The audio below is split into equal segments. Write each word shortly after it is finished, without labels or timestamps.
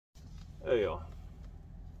Hey y'all.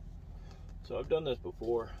 So I've done this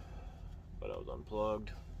before, but I was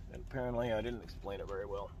unplugged, and apparently I didn't explain it very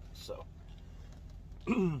well. So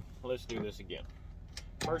let's do this again.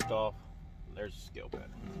 First off, there's a scale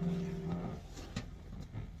pad.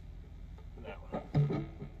 Now,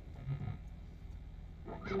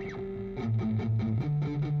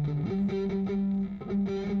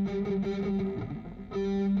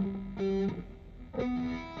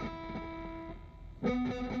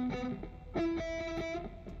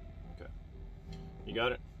 okay, you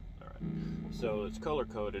got it? All right. So it's color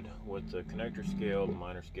coded with the connector scale, the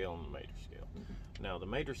minor scale, and the major scale. Now the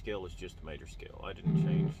major scale is just the major scale. I didn't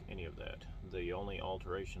change any of that. The only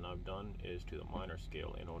alteration I've done is to the minor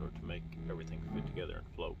scale in order to make everything fit together and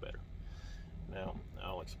flow better. Now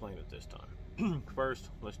I'll explain it this time.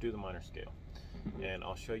 First, let's do the minor scale, and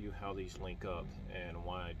I'll show you how these link up and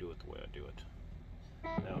why I do it the way I do it.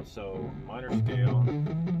 Now, so minor scale,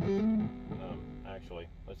 actually,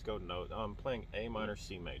 let's go to note. I'm playing A minor,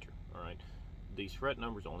 C major, all right? These fret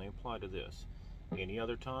numbers only apply to this. Any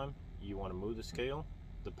other time you want to move the scale,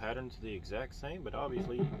 the pattern's the exact same, but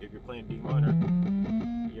obviously if you're playing D minor,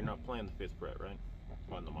 you're not playing the 5th fret, right?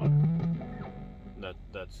 On the minor.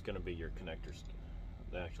 That's going to be your connector.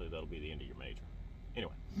 Actually, that'll be the end of your major.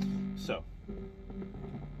 Anyway, so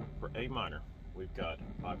for A minor, we've got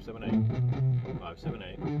 5, 7, 8, 5, 7,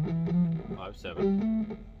 8, 5,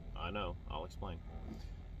 7. I know, I'll explain.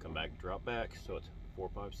 Come back, drop back, so it's 4,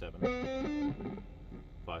 5, 7,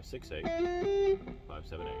 5, 6, 8, 5,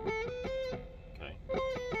 7, 8. Okay.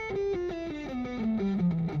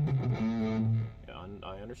 Yeah,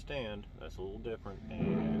 I understand that's a little different,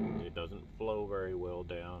 and it doesn't flow very well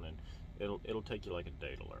down, and it'll take you like a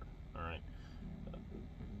day to learn. All right.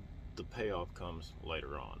 The payoff comes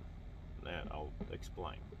later on. That I'll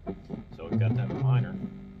explain. So we've got that minor.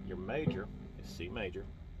 Your major is C major,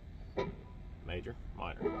 major,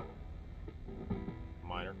 minor,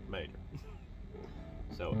 minor, major.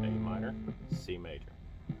 So A minor, C major,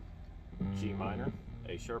 G minor,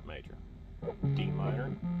 A sharp major, D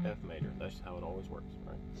minor, F major. That's how it always works,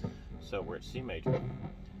 right? So we're at C major.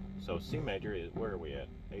 So C major is, where are we at?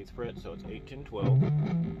 8th fret, so it's 8, 10, 12,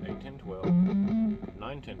 8, 10, 12,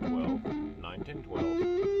 9, 10, 12, 9, 10, 12,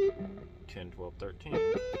 10, 12, 13,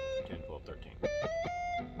 10, 12, 13.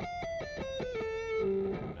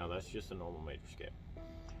 Now that's just a normal major scale.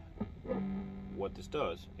 What this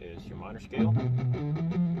does is your minor scale,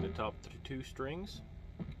 the top 2 strings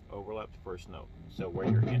overlap the first note. So where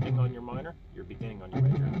you're ending on your minor, you're beginning on your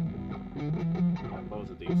major. On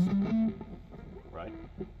both of these. Right?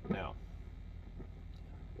 Now,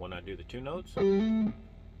 when I do the 2 notes,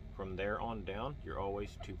 from there on down, you're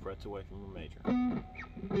always 2 frets away from your major.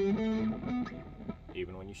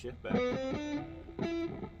 Even when you shift back.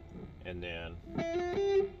 And then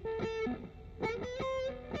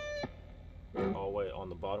you're always on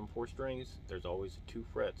the bottom 4 strings, there's always 2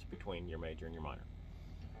 frets between your major and your minor.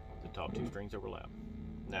 The top 2 strings overlap.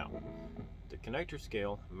 Now, the connector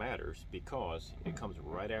scale matters because it comes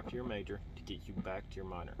right after your major to get you back to your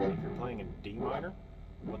minor. If you're playing in D minor,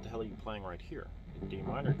 what the hell are you playing right here? D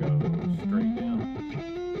minor goes straight down.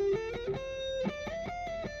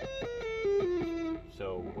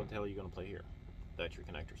 So what the hell are you going to play here? That's your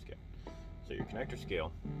connector scale. So your connector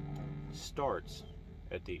scale starts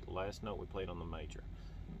at the last note we played on the major.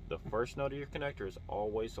 The first note of your connector is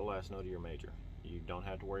always the last note of your major. You don't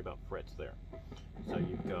have to worry about frets there. So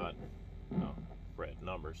you've got fret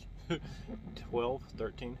numbers 12,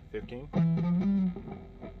 13, 15,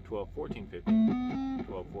 12, 14, 15,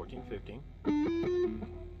 12, 14, 15.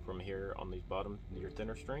 From here on these bottom, your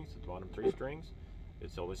thinner strings, the bottom 3 strings,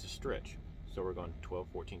 it's always a stretch. So we're going 12,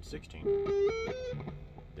 14, 16.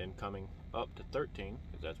 Then coming up to 13,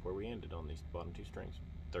 because that's where we ended on these bottom 2 strings.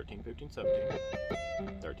 13, 15, 17.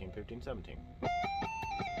 13, 15, 17.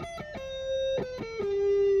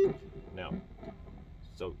 Now,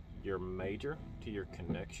 so your major to your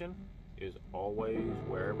connection is always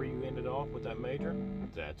wherever you ended off with that major,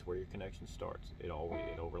 that's where your connection starts. It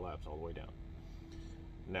overlaps all the way down.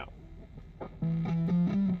 Now,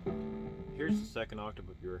 here's the second octave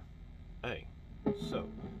of your A. So,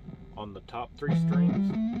 on the top 3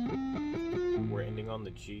 strings, we're ending on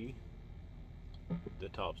the G. The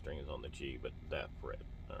top string is on the G, but that fret,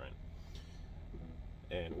 all right?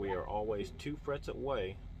 And we are always 2 frets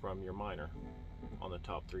away from your minor on the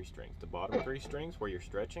top 3 strings. The bottom 3 strings where you're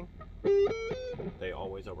stretching, they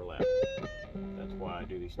always overlap. That's why I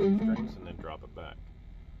do these 2 strings and then drop it back,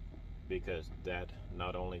 because that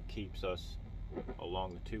not only keeps us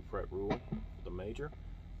along the 2 fret rule for the major,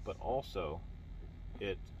 but also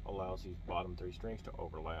it allows these bottom 3 strings to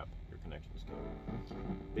overlap your connection scale.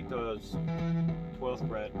 Because 12th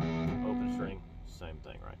fret, open string, same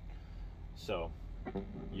thing, right? So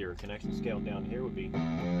your connection scale down here would be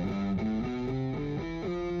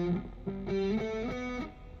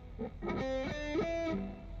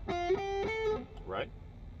right.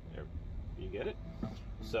 You get it?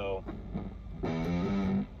 So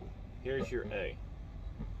here's your A.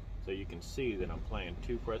 So you can see that I'm playing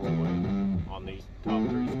 2 frets away on these top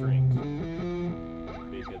 3 strings,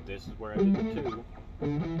 because this is where I did the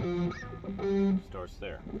 2, starts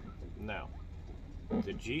there. Now,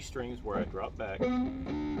 the G string is where I drop back,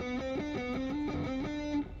 and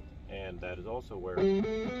that is also where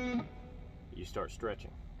you start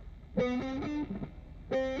stretching.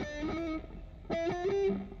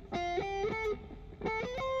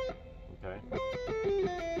 Okay.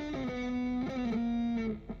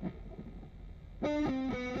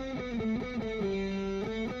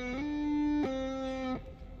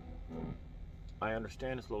 I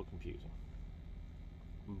understand it's a little confusing,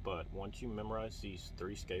 but once you memorize these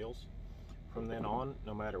 3 scales, from then on,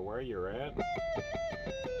 no matter where you're at,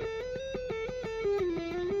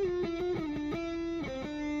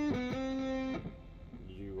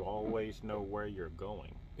 you always know where you're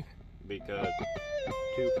going. Because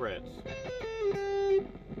 2 frets,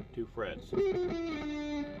 2 frets,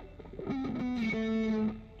 2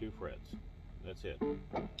 frets, that's it.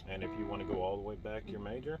 And if you want to go all the way back to your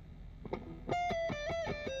major, well,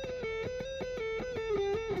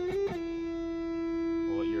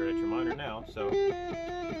 you're at your minor now, so,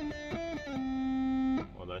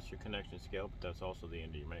 well, that's your connection scale, but that's also the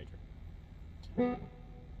end of your major.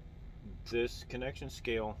 This connection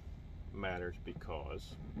scale matters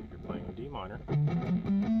because you're playing a D minor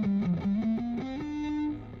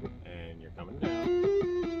and you're coming down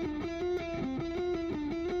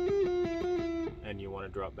and you want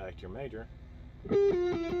to drop back to your major,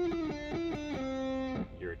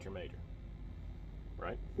 you're at your major,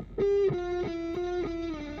 right?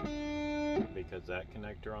 Because that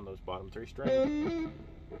connector on those bottom 3 strings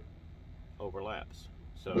overlaps.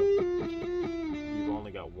 So you've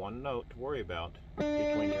only got 1 note to worry about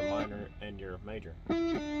between your minor and your major.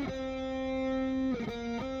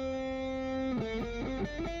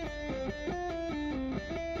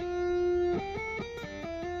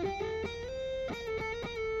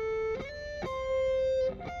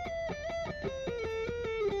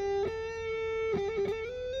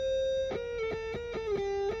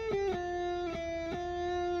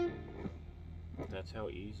 That's how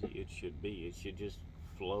easy it should be. It should just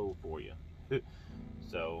flow for you.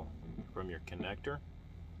 So from your connector,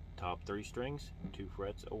 top 3 strings, 2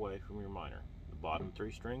 frets away from your minor. The bottom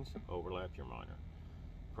 3 strings overlap your minor.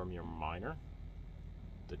 From your minor,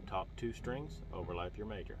 the top 2 strings overlap your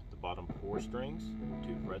major. The bottom 4 strings,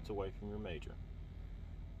 2 frets away from your major.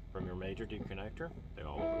 From your major to your connector, they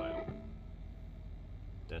all overlap.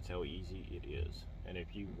 That's how easy it is. And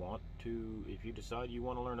if you decide you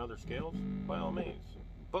want to learn other scales, by all means.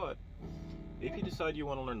 But if you decide you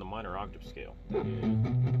want to learn the minor octave scale, that is,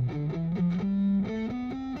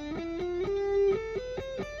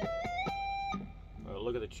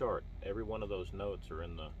 look at the chart. Every one of those notes are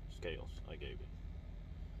in the scales I gave you.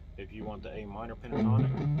 If you want the A minor pentatonic,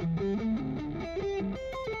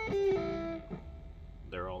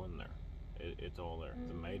 they're all in there. It's all there.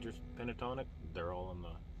 The major pentatonic, they're all in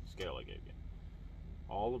the scale I gave you.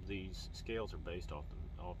 All of these scales are based off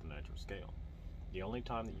the natural scale. The only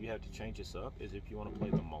time that you have to change this up is if you want to play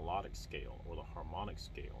the melodic scale or the harmonic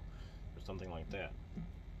scale or something like that.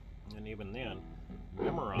 And even then,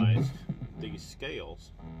 memorize these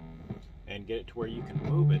scales and get it to where you can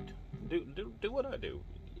move it. Do what I do.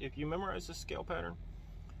 If you memorize this scale pattern,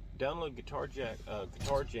 download Guitar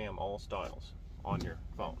Jam All Styles on your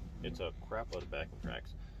phone. It's a crap load of backing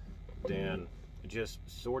tracks. Then just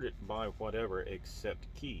sort it by whatever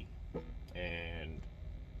except key and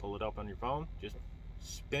pull it up on your phone. Just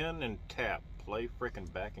spin and tap, play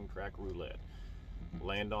frickin' backing track roulette.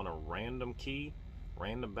 Land on a random key,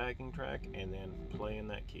 random backing track, and then play in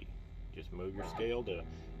that key. Just move your scale to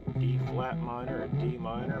D flat minor or D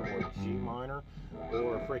minor or G minor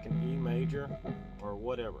or a frickin' E major or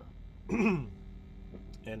whatever. And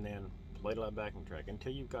then play that backing track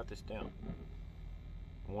until you've got this down.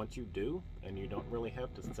 Once you do, and you don't really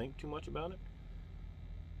have to think too much about it,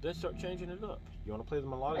 then start changing it up. You want to play the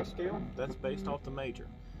melodic scale? That's based off the major.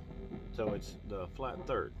 So it's the flat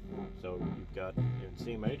third. So you've got, in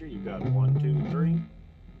C major, you've got 1, 2, 3.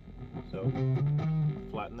 So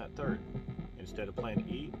flatten that third. Instead of playing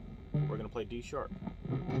E, we're going to play D sharp.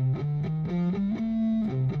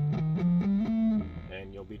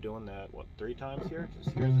 And you'll be keep doing that, what, 3 times here?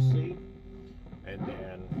 Because here's a C, and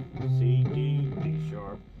then C, D, D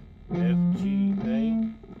sharp, F, G, A,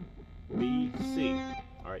 B, C.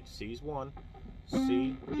 Alright, C's 1,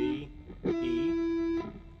 C, D, E.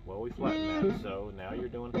 Well, we flatten that, so now you're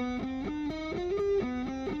doing...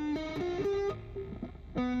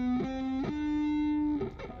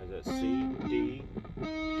 Is that C, D,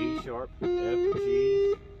 D sharp, F,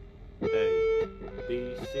 G, A,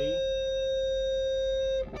 B, C.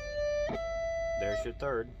 There's your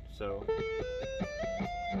third, so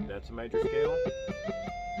that's a major scale.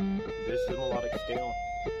 This is a melodic scale.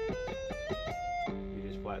 You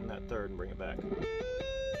just flatten that third and bring it back.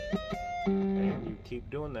 And you keep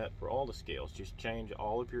doing that for all the scales. Just change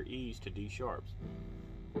all of your E's to D sharps.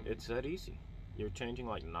 It's that easy. You're changing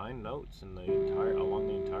like 9 notes in along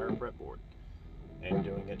the entire fretboard, and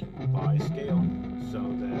doing it by scale so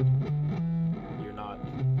that you're not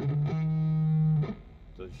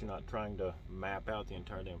trying to map out the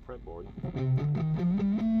entire damn fretboard.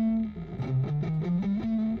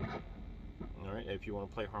 Alright, if you want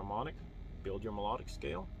to play harmonic, build your melodic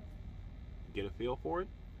scale, get a feel for it,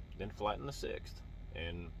 then flatten the 6th,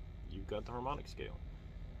 and you've got the harmonic scale.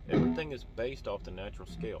 Everything is based off the natural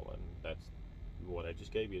scale, and that's what I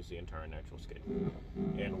just gave you, is the entire natural scale.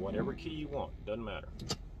 And whatever key you want, doesn't matter.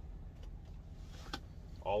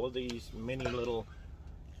 All of these mini little,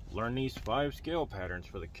 learn these 5 scale patterns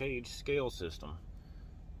for the Cage scale system.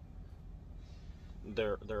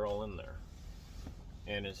 They're all in there.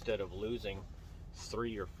 And instead of losing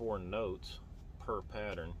 3 or 4 notes per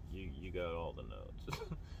pattern, you got all the notes.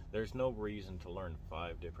 There's no reason to learn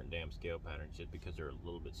 5 different damn scale patterns just because they're a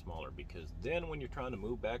little bit smaller, because then when you're trying to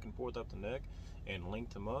move back and forth up the neck and link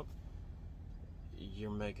them up,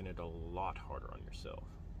 you're making it a lot harder on yourself.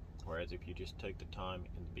 Whereas if you just take the time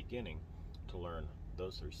in the beginning to learn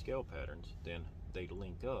those 3 scale patterns, then they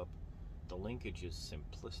link up. The linkage is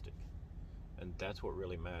simplistic, and that's what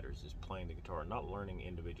really matters, is playing the guitar, not learning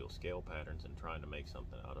individual scale patterns and trying to make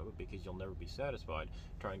something out of it, because you'll never be satisfied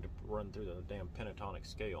trying to run through the damn pentatonic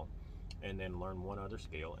scale and then learn one other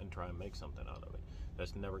scale and try and make something out of it.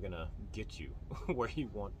 That's never gonna get you where you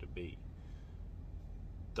want to be.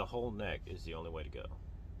 The whole neck is the only way to go,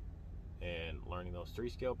 and learning those 3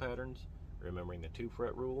 scale patterns, remembering the 2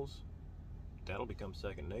 fret rules, that'll become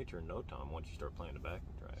second nature in no time. Once you start playing the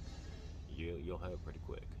backing tracks, you'll have it pretty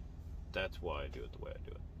quick. That's why I do it the way I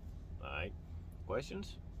do it. Alright,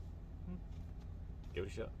 questions? Give it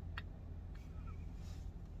a shot.